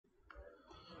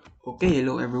Okay,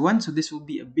 hello everyone. So this will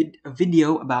be a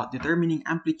video about determining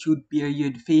amplitude,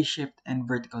 period, phase shift, and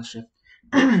vertical shift.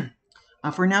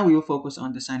 For now, we will focus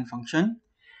on the sine function,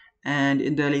 and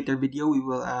in the later video, we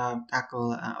will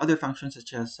tackle other functions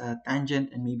such as tangent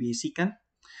and maybe secant.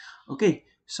 Okay,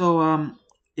 so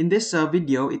in this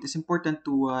video, it is important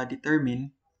to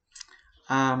determine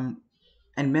um,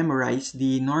 and memorize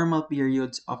the normal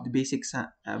periods of the basic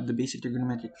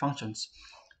trigonometric functions.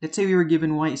 Let's say we were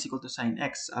given y is equal to sine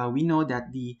x. We know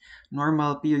that the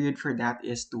normal period for that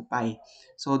is 2 pi.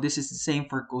 So this is the same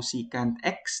for cosecant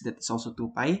x, that is also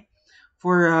 2 pi.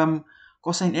 For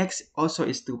cosine x also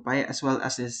is 2 pi, as well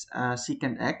as is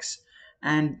secant x.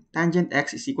 And tangent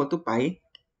x is equal to pi.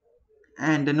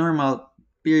 And the normal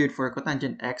period for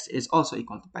cotangent x is also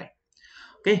equal to pi.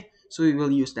 Okay, so we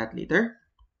will use that later.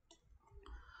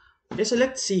 Okay, so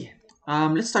let's see.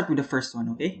 Let's start with the first one,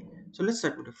 okay? So let's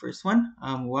start with the first one.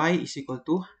 Y is equal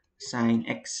to sine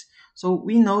x. So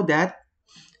we know that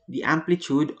the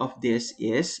amplitude of this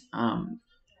is the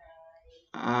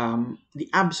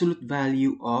absolute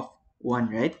value of 1,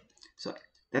 right? So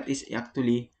that is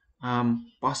actually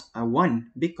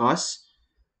 1 because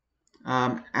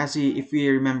if we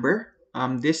remember,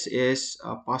 this is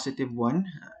a positive 1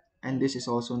 and this is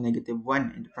also negative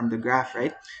 1 from the graph,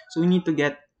 right? So we need to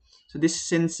get, so this,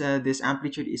 since this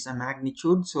amplitude is a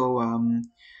magnitude, so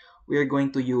we are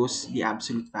going to use the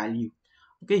absolute value.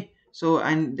 Okay, so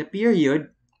and the period,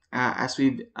 as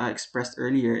we've expressed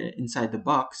earlier inside the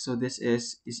box, so this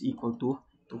is equal to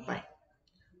 2 pi.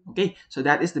 Okay, so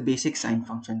that is the basic sine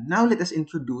function. Now let us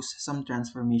introduce some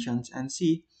transformations and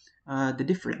see the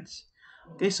difference.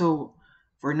 Okay, so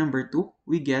for number 2,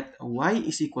 we get y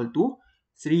is equal to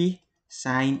 3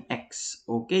 sine x.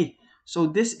 Okay, so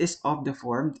this is of the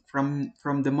form, from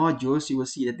the modules, you will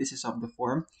see that this is of the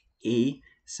form a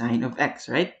sine of x,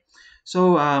 right?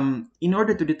 So in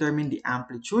order to determine the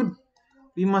amplitude,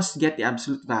 we must get the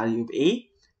absolute value of a,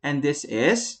 and this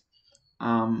is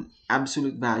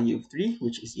absolute value of 3,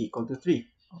 which is equal to 3.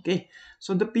 Okay,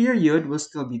 so the period will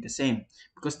still be the same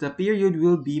because the period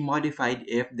will be modified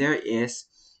if there is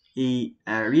a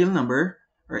real number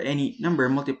or any number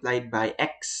multiplied by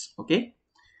x. Okay,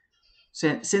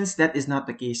 since that is not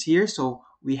the case here, so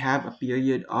we have a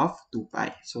period of 2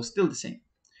 pi, so still the same.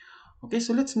 Okay,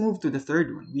 so let's move to the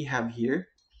third one. We have here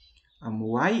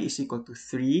y is equal to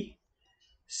 3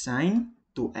 sine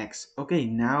 2x. Okay,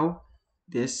 now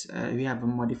this we have a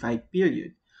modified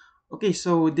period. Okay,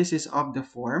 so this is of the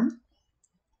form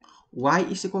y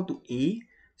is equal to a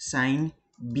sine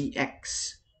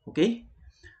bx. Okay,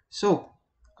 so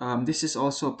this is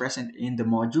also present in the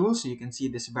module, so you can see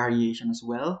this variation as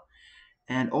well,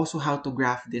 and also how to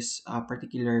graph this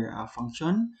particular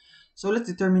function. So let's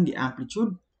determine the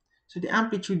amplitude. So the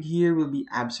amplitude here will be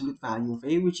absolute value of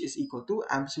a, which is equal to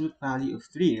absolute value of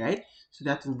 3, right? So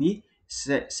that will be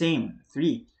same,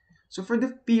 3. So for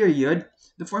the period,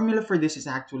 the formula for this is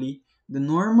actually the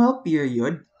normal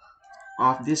period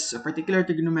of this particular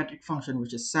trigonometric function,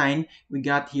 which is sine. We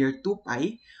got here 2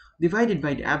 pi divided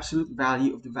by the absolute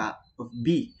value of of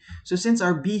b. So since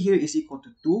our b here is equal to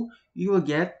 2, we will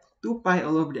get 2 pi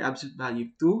all over the absolute value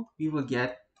of 2. We will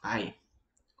get pi.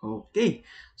 Okay,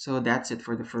 so that's it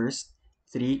for the first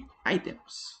 3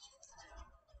 items.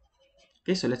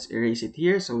 Okay, so let's erase it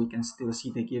here so we can still see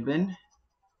the given.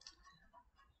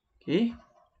 Okay.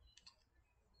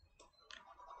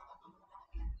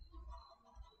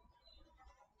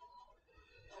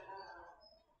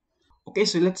 Okay,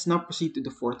 so let's now proceed to the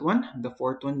fourth one. The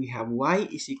fourth one, we have y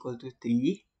is equal to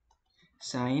 3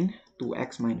 sine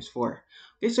 2x minus 4.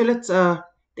 Okay, so let's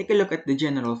take a look at the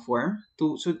general form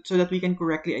so that we can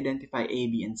correctly identify a,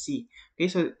 b, and c. Okay,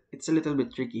 so it's a little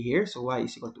bit tricky here. So y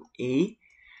is equal to a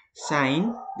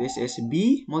sine, this is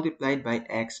b multiplied by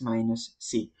x minus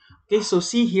c. Okay, so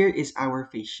c here is our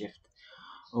phase shift.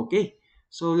 Okay,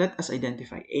 so let us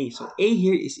identify a. So a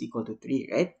here is equal to 3,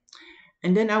 right?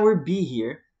 And then our b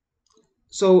here,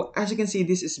 so as you can see,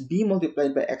 this is b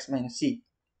multiplied by x minus c.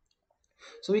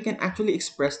 So we can actually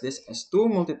express this as 2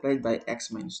 multiplied by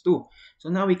x minus 2. So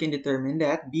now we can determine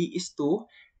that b is 2,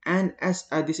 and as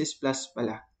this is plus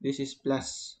pala. This is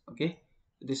plus, okay?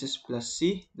 This is plus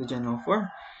c, the general form.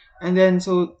 And then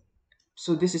so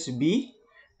this is b,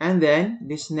 and then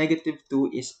this negative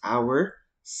 2 is our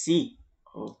c.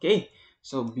 Okay,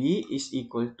 so b is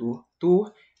equal to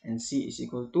 2 and c is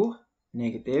equal to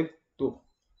negative 2.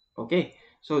 Okay,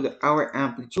 so our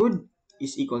amplitude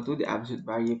is equal to the absolute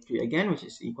value of 3 again, which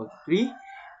is equal to 3.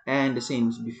 And the same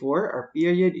as before, our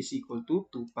period is equal to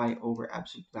 2 pi over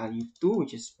absolute value of 2,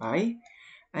 which is pi.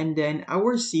 and then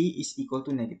our C is equal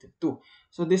to -2.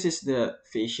 So this is the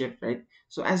phase shift, right?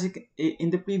 So as in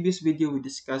the previous video, we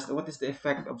discussed what is the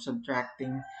effect of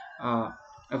subtracting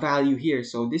a value here.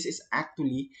 So this is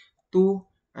actually two,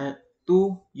 uh,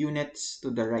 2 units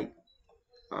to the right.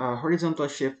 Horizontal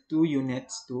shift 2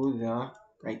 units to the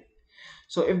right.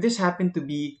 So if this happened to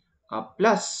be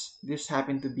plus, this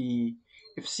happened to be,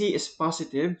 if C is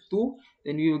positive 2,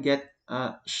 then we will get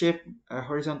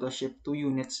horizontal shift 2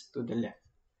 units to the left.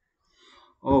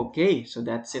 Okay, so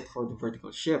that's it for the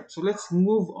vertical shift. So let's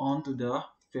move on to the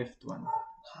fifth one.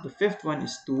 So the fifth one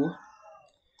is 2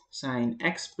 sine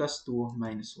x plus 2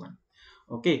 minus 1.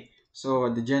 Okay, so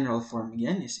the general form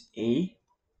again is A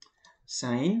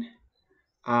sine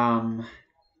um,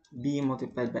 b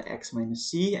multiplied by x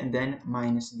minus c, and then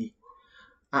minus d.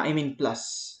 I mean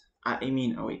plus. Oh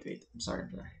wait, I'm sorry.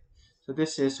 So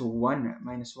this is 1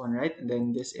 minus 1, right? And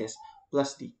then this is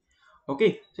plus d.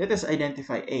 Okay, so let us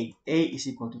identify A. A is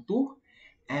equal to 2,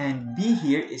 and B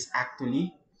here is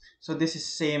actually, so this is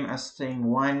same as saying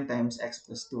 1 times x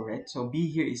plus 2, right? So B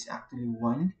here is actually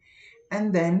 1,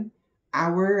 and then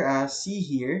our C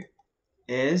here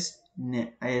is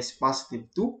positive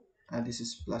 2. This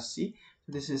is plus C.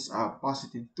 So this is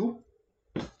positive 2.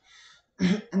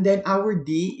 And then our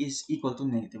D is equal to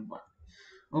 -1.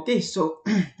 Okay, so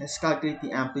let's calculate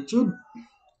the amplitude.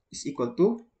 Is equal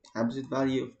to absolute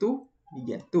value of 2. We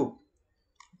get 2.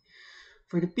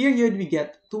 For the period, we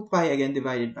get 2 pi again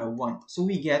divided by 1. So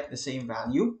we get the same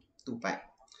value, 2 pi.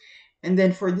 And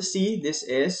then for the C, this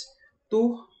is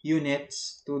 2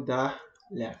 units to the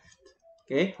left.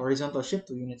 Okay, horizontal shift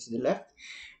 2 units to the left.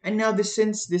 And now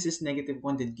since this is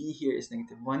 -1, the D here is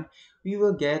 -1, we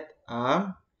will get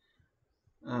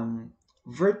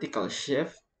vertical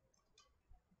shift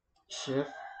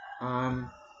um,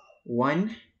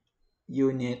 1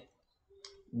 unit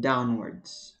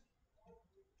downwards.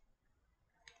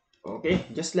 Okay,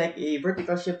 just like a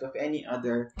vertical shift of any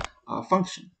other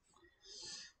function.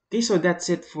 Okay, so that's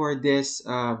it for this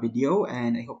video,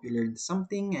 and I hope you learned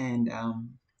something, and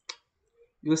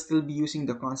we'll still be using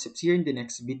the concepts here in the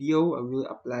next video. I will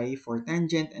apply for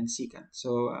tangent and secant.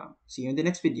 So see you in the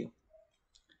next video.